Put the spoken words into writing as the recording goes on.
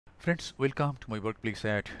Friends, welcome to my workplace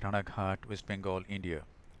at Ranaghat, West Bengal, India.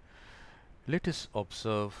 Let us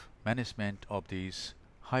observe management of this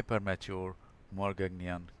hypermature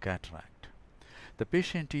Morgagnian cataract. The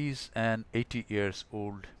patient is an 80 years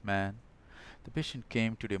old man. The patient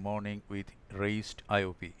came today morning with raised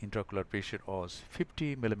IOP, intraocular pressure was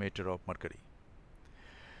 50 millimeter of mercury.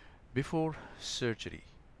 Before surgery,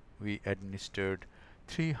 we administered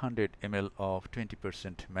 300 ml of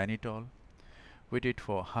 20% mannitol, waited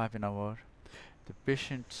for half an hour. The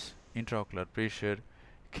patient's intraocular pressure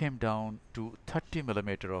came down to 30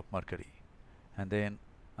 millimeter of mercury, and then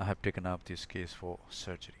I have taken up this case for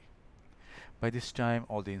surgery. By this time,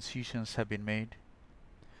 all the incisions have been made.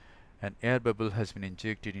 An air bubble has been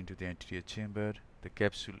injected into the anterior chamber. The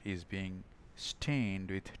capsule is being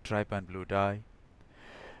stained with trypan blue dye.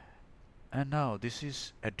 And now this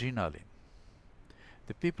is adrenaline.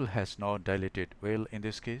 The pupil has not dilated well in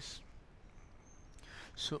this case.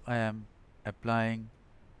 So I am applying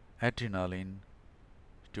adrenaline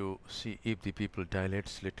to see if the pupil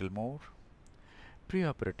dilates little more.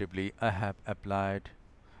 Preoperatively, I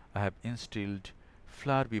have instilled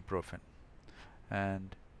flurbiprofen,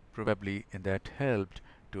 and probably that helped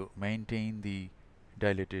to maintain the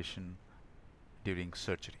dilatation during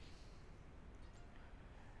surgery.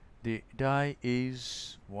 The dye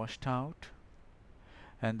is washed out,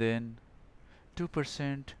 and then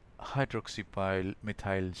 2% hydroxypyl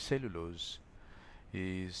methyl cellulose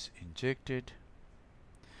is injected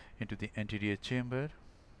into the anterior chamber.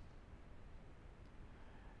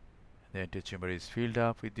 The anterior chamber is filled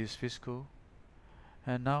up with this visco,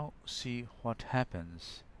 and now see what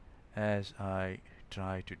happens as I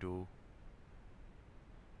try to do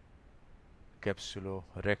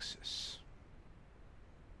capsulorhexis.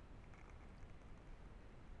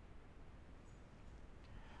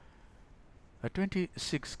 A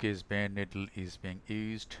 26 gauge band needle is being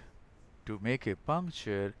used to make a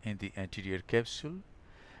puncture in the anterior capsule,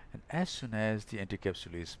 and as soon as the anterior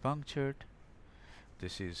capsule is punctured,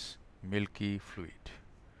 this is milky fluid.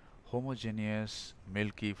 Homogeneous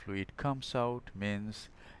milky fluid comes out, means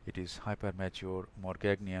it is hypermature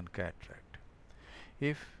Morgagnian cataract.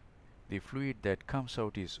 If the fluid that comes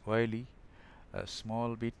out is oily, a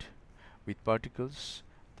small bit with particles,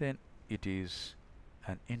 then it is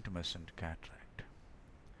an intumescent cataract.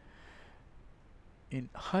 In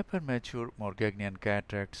hypermature Morgagnian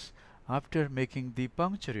cataracts, after making the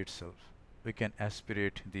puncture itself, we can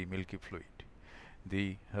aspirate the milky fluid.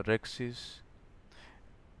 The rhexis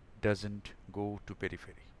doesn't go to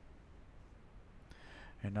periphery.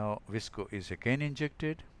 And now visco is again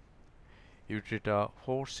injected. Utreta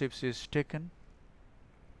forceps is taken.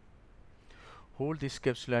 Hold this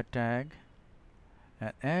capsular tag,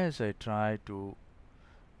 and as I try to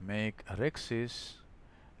make a rhexis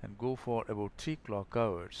and go for about 3 clock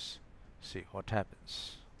hours, see what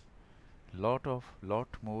happens. Lot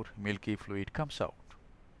more milky fluid comes out,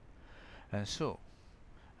 and so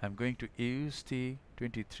I'm going to use the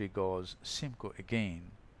 23 gauge Simcoe again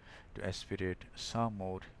to aspirate some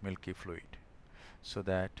more milky fluid, so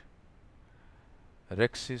that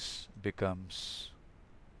rhexis becomes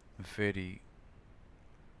very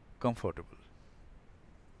comfortable.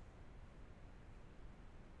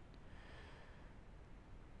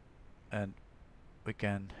 And we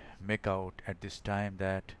can make out at this time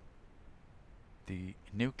that the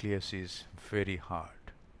nucleus is very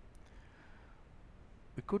hard.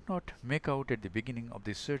 We could not make out at the beginning of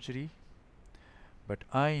the surgery, but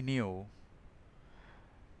I knew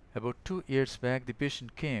about 2 years back the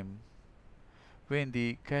patient came when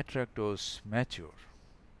the cataract was mature,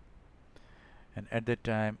 and at that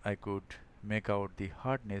time I could make out the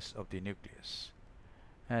hardness of the nucleus,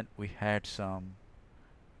 and we had some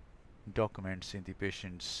documents in the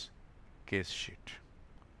patient's case sheet.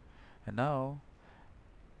 And now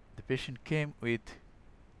the patient came with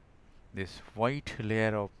this white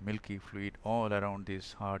layer of milky fluid all around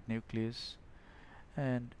this hard nucleus,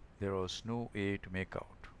 and there was no way to make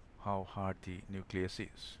out how hard the nucleus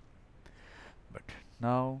is. But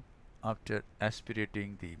now, after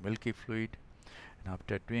aspirating the milky fluid and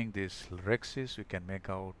after doing this rhexis, we can make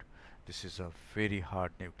out this is a very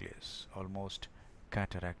hard nucleus, almost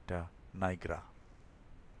cataracta nigra.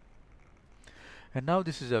 And now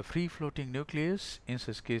this is a free floating nucleus. In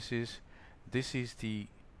such cases, this is the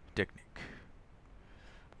technique.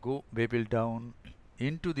 Go bevel down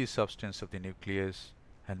into the substance of the nucleus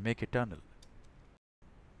and make a tunnel.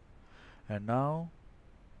 And now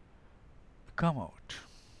come out,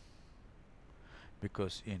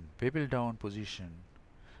 because in bevel down position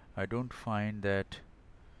I don't find that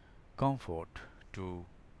comfort to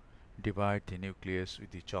divide the nucleus with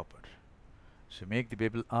the chopper. So make the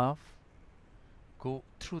bevel off, go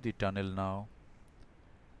through the tunnel now,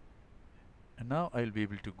 and now I will be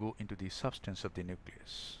able to go into the substance of the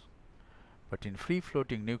nucleus. But in free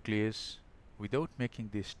floating nucleus, without making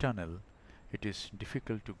this tunnel, it is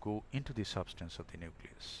difficult to go into the substance of the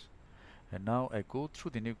nucleus. And now I go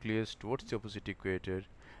through the nucleus towards the opposite equator,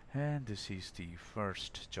 and this is the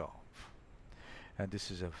first job. And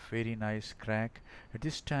this is a very nice crack. At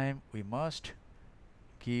this time we must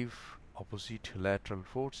give opposite lateral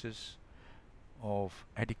forces of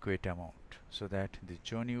adequate amount so that the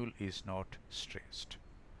zonule is not stressed.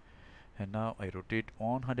 And now I rotate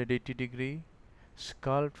 180 degree,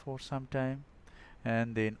 sculpt for some time,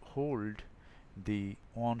 and then hold the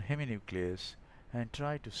one heminucleus and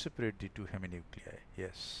try to separate the two heminuclei.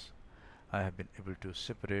 Yes, I have been able to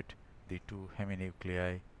separate the two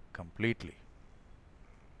heminuclei completely.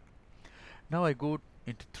 Now I go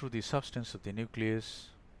through the substance of the nucleus,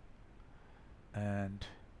 and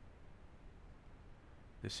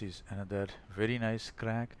this is another very nice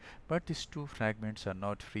crack, but these two fragments are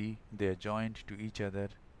not free. They are joined to each other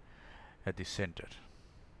at the center.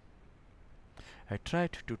 I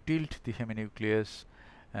tried to tilt the heminucleus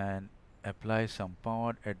and apply some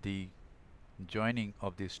power at the joining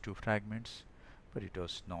of these two fragments, but it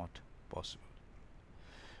was not possible.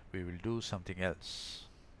 We will do something else.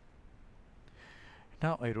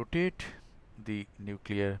 Now I rotate the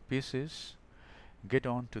nuclear pieces, get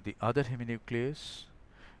on to the other heminucleus,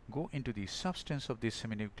 go into the substance of this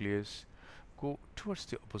heminucleus, go towards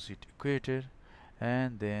the opposite equator,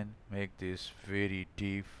 and then make this very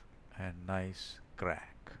deep and nice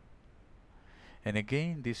crack. And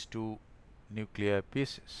again these two nuclear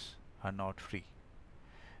pieces are not free.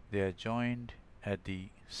 They are joined at the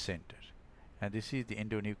center, and this is the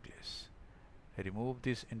endonucleus. I remove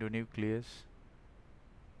this endonucleus,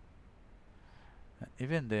 and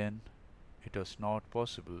even then it was not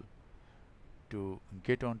possible to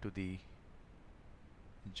get onto the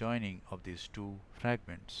joining of these two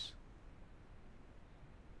fragments.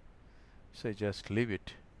 So I just leave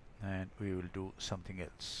it and we will do something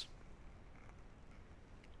else.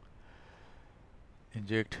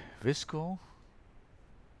 Inject visco,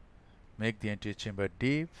 make the anterior chamber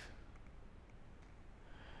deep,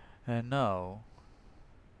 and now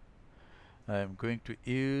I am going to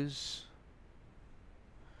use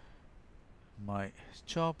my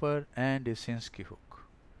chopper and a Sinskey hook.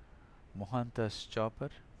 Mohanta's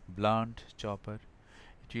chopper, blunt chopper.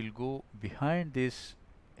 It will go behind this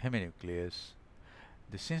heminucleus.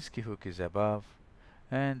 The Sinskey hook is above,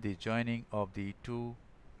 and the joining of the two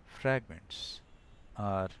fragments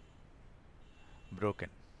are broken.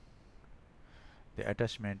 The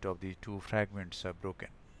attachment of the two fragments are broken.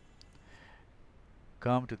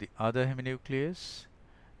 Come to the other heminucleus,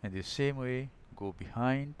 and the same way go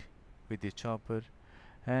behind with the chopper,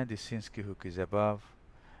 and the Sinskey hook is above,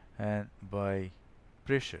 and by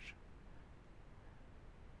pressure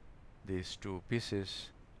these two pieces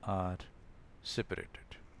are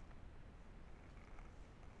separated.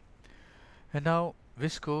 And now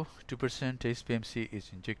visco 2% HPMC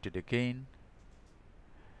is injected again,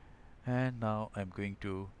 and now I'm going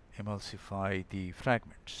to emulsify the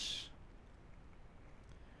fragments.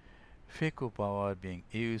 PHACO power being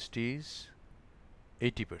used is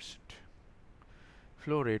 80%.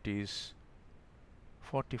 Flow rate is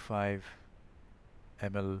 45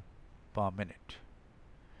 ml per minute,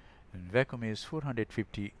 and vacuum is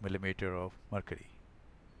 450 millimeter of mercury.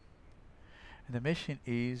 And the machine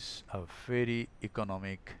is a very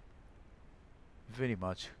economic, very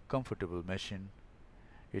much comfortable machine.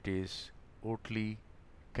 It is Oatley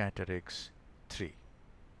Cataract 3.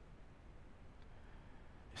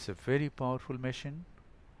 It's a very powerful machine.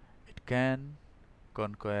 It can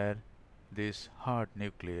conquer this hard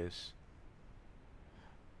nucleus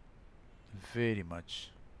very much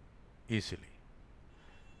easily.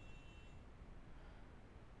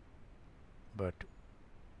 But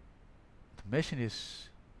the machine is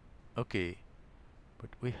okay, but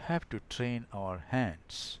we have to train our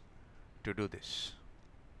hands to do this,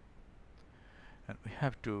 and we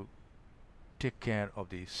have to take care of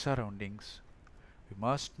the surroundings. We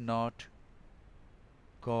must not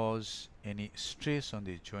cause any stress on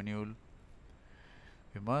the zonule.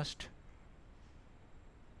 We must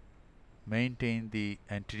maintain the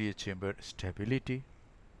anterior chamber stability,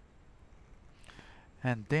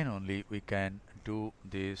 and then only we can do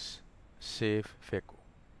this safe PHACO.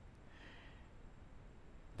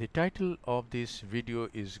 The title of this video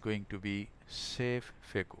is going to be Safe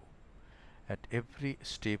PHACO. At every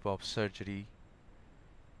step of surgery,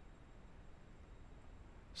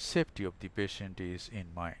 safety of the patient is in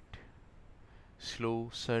mind. Slow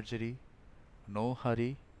surgery, no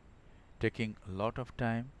hurry, taking a lot of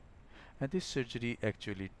time, and this surgery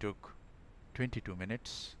actually took 22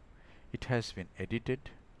 minutes. It has been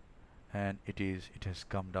edited, and it has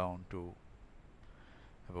come down to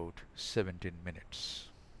about 17 minutes.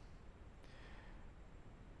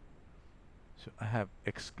 So I have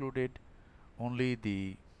excluded only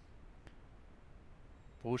the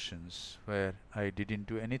portions where I didn't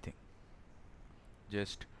do anything,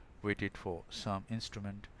 just waited for some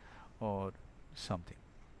instrument or something.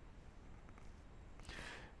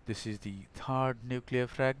 This is the third nuclear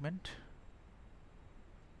fragment.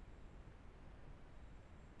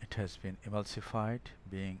 It has been emulsified,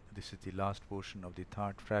 being this is the last portion of the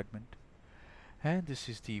third fragment, and this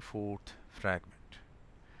is the fourth fragment,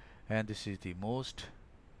 and this is the most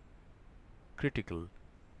critical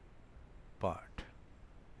part,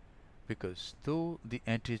 because though the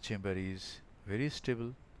anterior chamber is very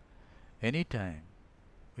stable, anytime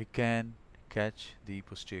we can catch the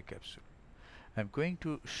posterior capsule. I'm going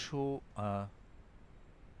to show a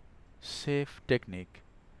safe technique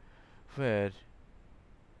where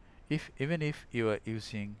even if you are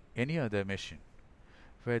using any other machine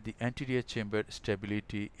where the anterior chamber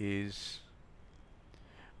stability is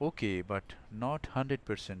okay but not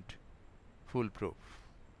 100% foolproof,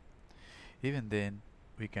 even then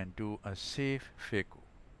we can do a safe PHACO.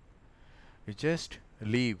 We just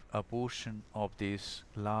leave a portion of this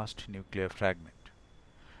last nuclear fragment.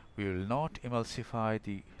 We will not emulsify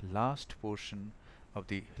the last portion of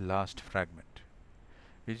the last fragment.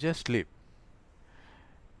 We just leave.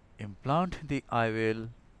 Implant the IOL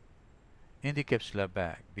in the capsular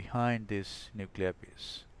bag behind this nuclear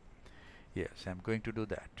piece. Yes, I'm going to do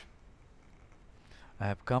that. I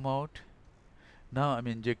have come out. Now I'm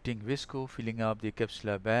injecting visco, filling up the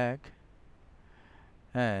capsular bag,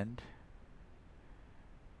 and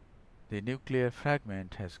the nuclear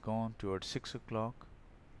fragment has gone towards 6 o'clock,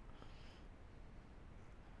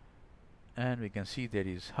 and we can see there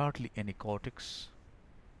is hardly any cortex,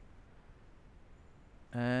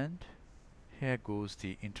 and here goes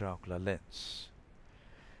the intraocular lens.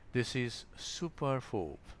 This is Super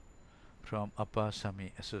 4 from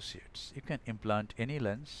Apasami Associates. You can implant any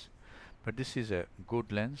lens, but this is a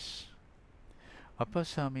good lens.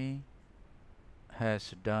 Apasami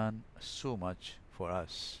has done so much for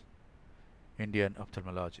us Indian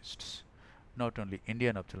ophthalmologists. Not only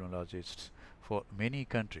Indian ophthalmologists, for many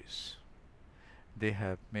countries they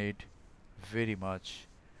have made very much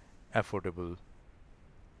affordable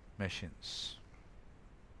machines.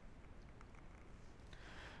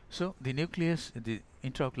 So the nucleus, the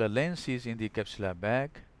intraocular lens is in the capsular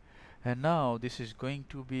bag, and now this is going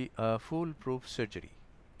to be a foolproof surgery.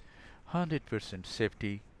 100%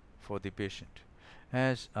 safety for the patient.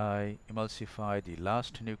 As I emulsify the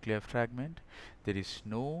last nuclear fragment, there is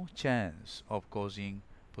no chance of causing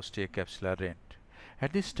posterior capsular rent.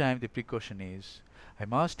 At this time, the precaution is I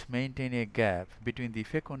must maintain a gap between the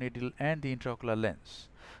phaco needle and the intraocular lens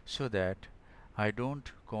so that I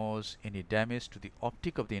don't cause any damage to the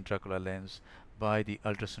optic of the intraocular lens by the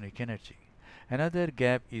ultrasonic energy. Another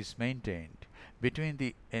gap is maintained between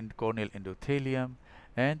the corneal endothelium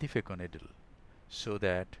and the phaco needle so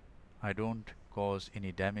that I don't cause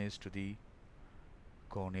any damage to the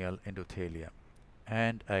corneal endothelium.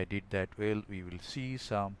 And I did that well. We will see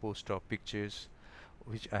some post-op pictures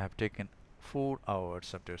which I have taken 4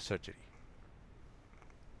 hours after surgery.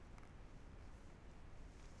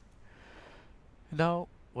 Now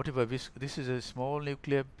whatever this is a small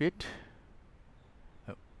nuclear bit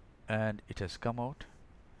and it has come out.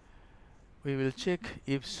 We will check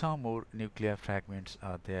if some more nuclear fragments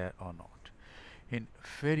are there or not. In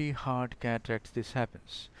very hard cataracts this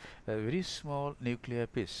happens. A very small nuclear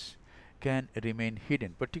piece can remain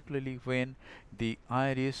hidden, particularly when the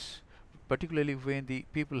iris, particularly when the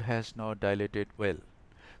pupil has not dilated well.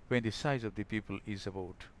 When the size of the pupil is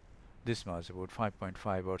about this much, about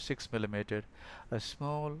 5.5 or 6 millimeter, a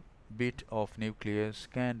small bit of nucleus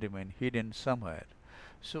can remain hidden somewhere.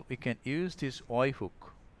 So we can use this eye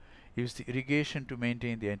hook, use the irrigation to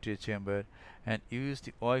maintain the anterior chamber, and use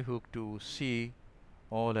the eye hook to see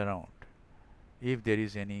all around if there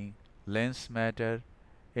is any lens matter,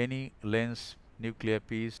 any lens nuclear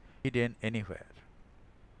piece hidden anywhere.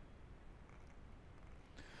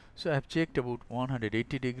 So I have checked about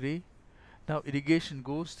 180 degree. Now irrigation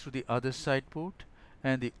goes through the other side port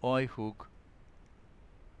and the eye hook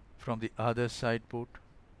from the other side port,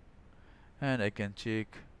 and I can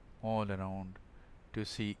check all around to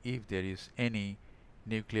see if there is any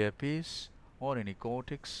nuclear piece or any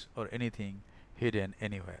cortex or anything hidden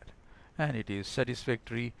anywhere, and it is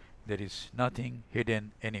satisfactory. There is nothing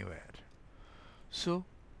hidden anywhere. So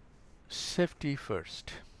Safety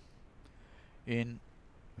first. In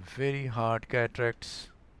very hard cataracts,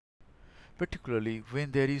 particularly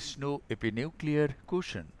when there is no epinuclear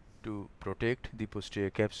cushion to protect the posterior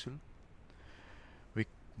capsule, we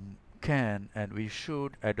can and we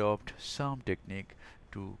should adopt some technique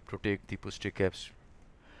to protect the posterior capsule.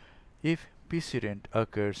 If precedent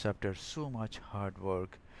occurs after so much hard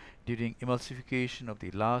work during emulsification of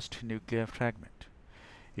the last nuclear fragment,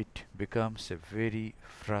 it becomes a very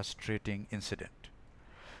frustrating incident.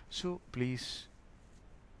 So please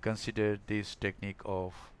consider this technique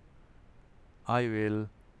of I will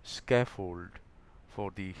scaffold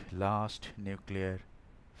for the last nuclear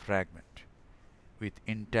fragment with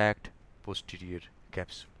intact posterior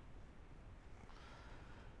capsule.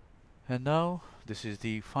 And now this is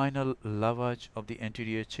the final lavage of the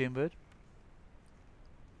anterior chamber.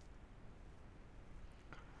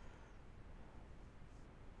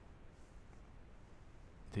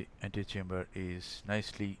 The antechamber is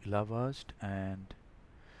nicely lavaged and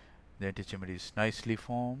the antechamber is nicely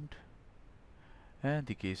formed and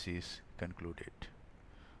the case is concluded.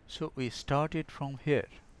 So we started from here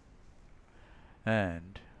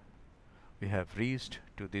and we have reached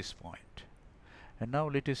to this point. And now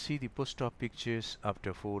let us see the post-op pictures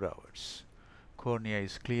after 4 hours. Cornea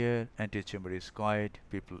is clear, antechamber is quiet,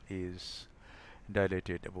 pupil is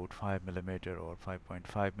dilated about 5 millimeter or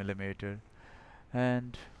 5.5 millimeter,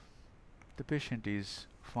 and the patient is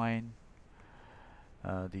fine.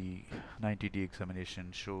 The 90-day examination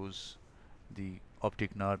shows the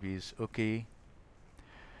optic nerve is okay.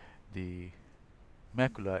 The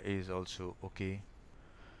macula is also okay.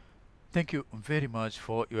 Thank you very much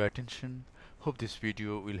for your attention. Hope this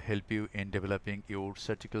video will help you in developing your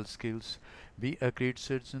surgical skills. Be a great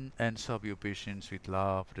surgeon and serve your patients with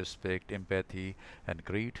love, respect, empathy, and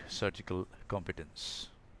great surgical competence.